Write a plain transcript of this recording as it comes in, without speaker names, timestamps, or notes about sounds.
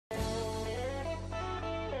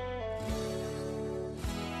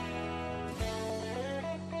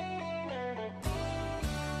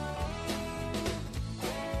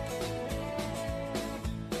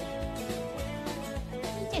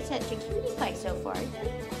cutie pie so far.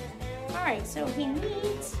 All right, so he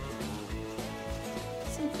needs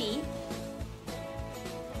some feet.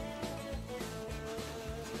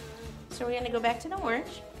 So we're gonna go back to the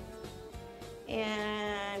orange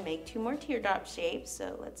and make 2 more teardrop shapes.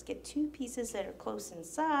 So let's get 2 pieces that are close in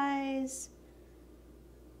size.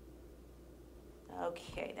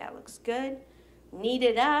 Okay, that looks good. Knead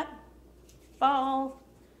it up, ball,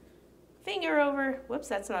 finger over, whoops,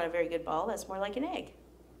 that's not a very good ball, that's more like an egg.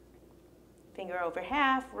 Finger over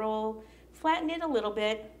half, roll, flatten it a little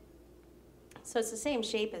bit. So it's the same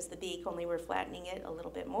shape as the beak, only we're flattening it a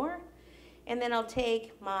little bit more. And then I'll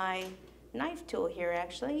take my knife tool here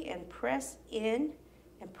actually and press in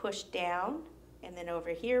and push down. And then over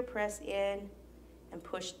here, press in and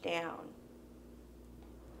push down.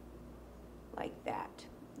 Like that.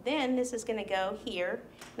 Then this is going to go here,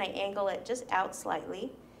 and I angle it just out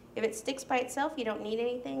slightly. If it sticks by itself, you don't need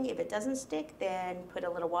anything. If it doesn't stick, then put a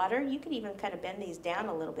little water. You can even kind of bend these down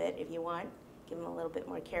a little bit if you want. Give them a little bit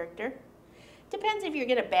more character. Depends if you're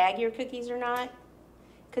going to bag your cookies or not.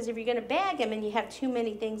 Because if you're going to bag them and you have too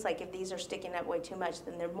many things, like if these are sticking up way too much,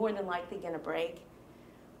 then they're more than likely going to break.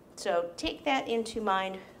 So take that into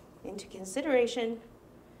consideration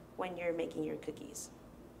when you're making your cookies.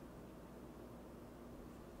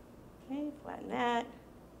 Okay, flatten that.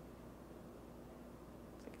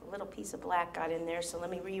 Looks like a little piece of black got in there, so let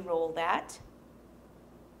me re-roll that.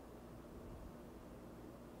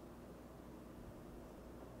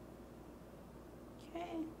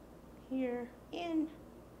 Okay, here, in,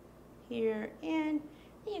 here, in.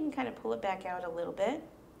 You can kind of pull it back out a little bit.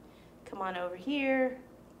 Come on over here,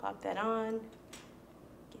 pop that on.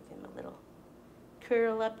 Give him a little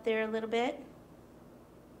curl up there a little bit.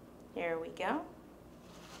 There we go.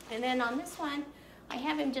 And then on this one, I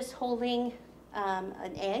have him just holding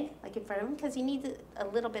an egg, like in front of him, because he needs a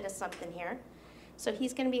little bit of something here. So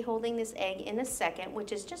he's going to be holding this egg in a second,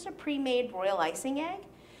 which is just a pre-made royal icing egg.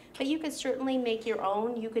 But you could certainly make your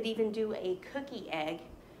own. You could even do a cookie egg.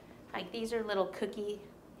 Like these are little cookie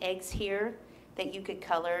eggs here that you could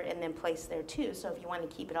color and then place there too. So if you want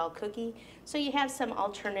to keep it all cookie. So you have some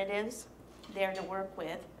alternatives there to work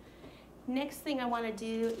with. Next thing I want to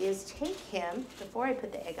do is take him, before I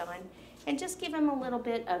put the egg on, and just give him a little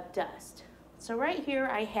bit of dust. So right here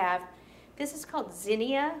I have, this is called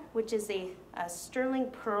zinnia, which is a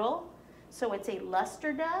sterling pearl. So it's a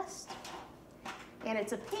luster dust, and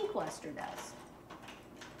it's a pink luster dust.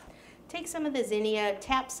 Take some of the zinnia,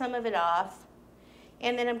 tap some of it off,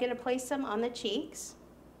 and then I'm going to place some on the cheeks.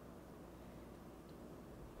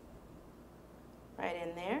 Right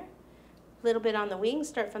in there. A little bit on the wing,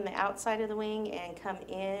 start from the outside of the wing and come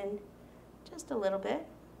in just a little bit.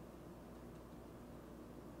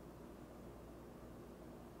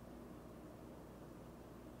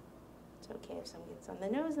 It's okay if some gets on the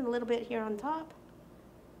nose and a little bit here on top.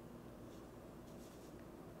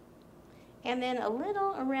 And then a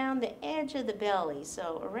little around the edge of the belly.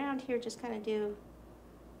 So around here, just kind of do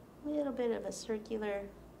a little bit of a circular.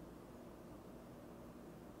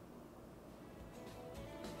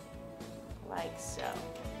 Like so.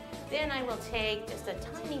 Then I will take just a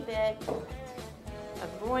tiny bit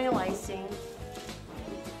of royal icing,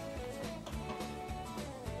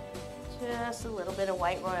 just a little bit of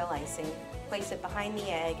white royal icing, place it behind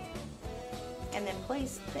the egg, and then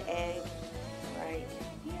place the egg right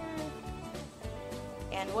here.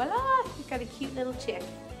 And voila, you've got a cute little chick.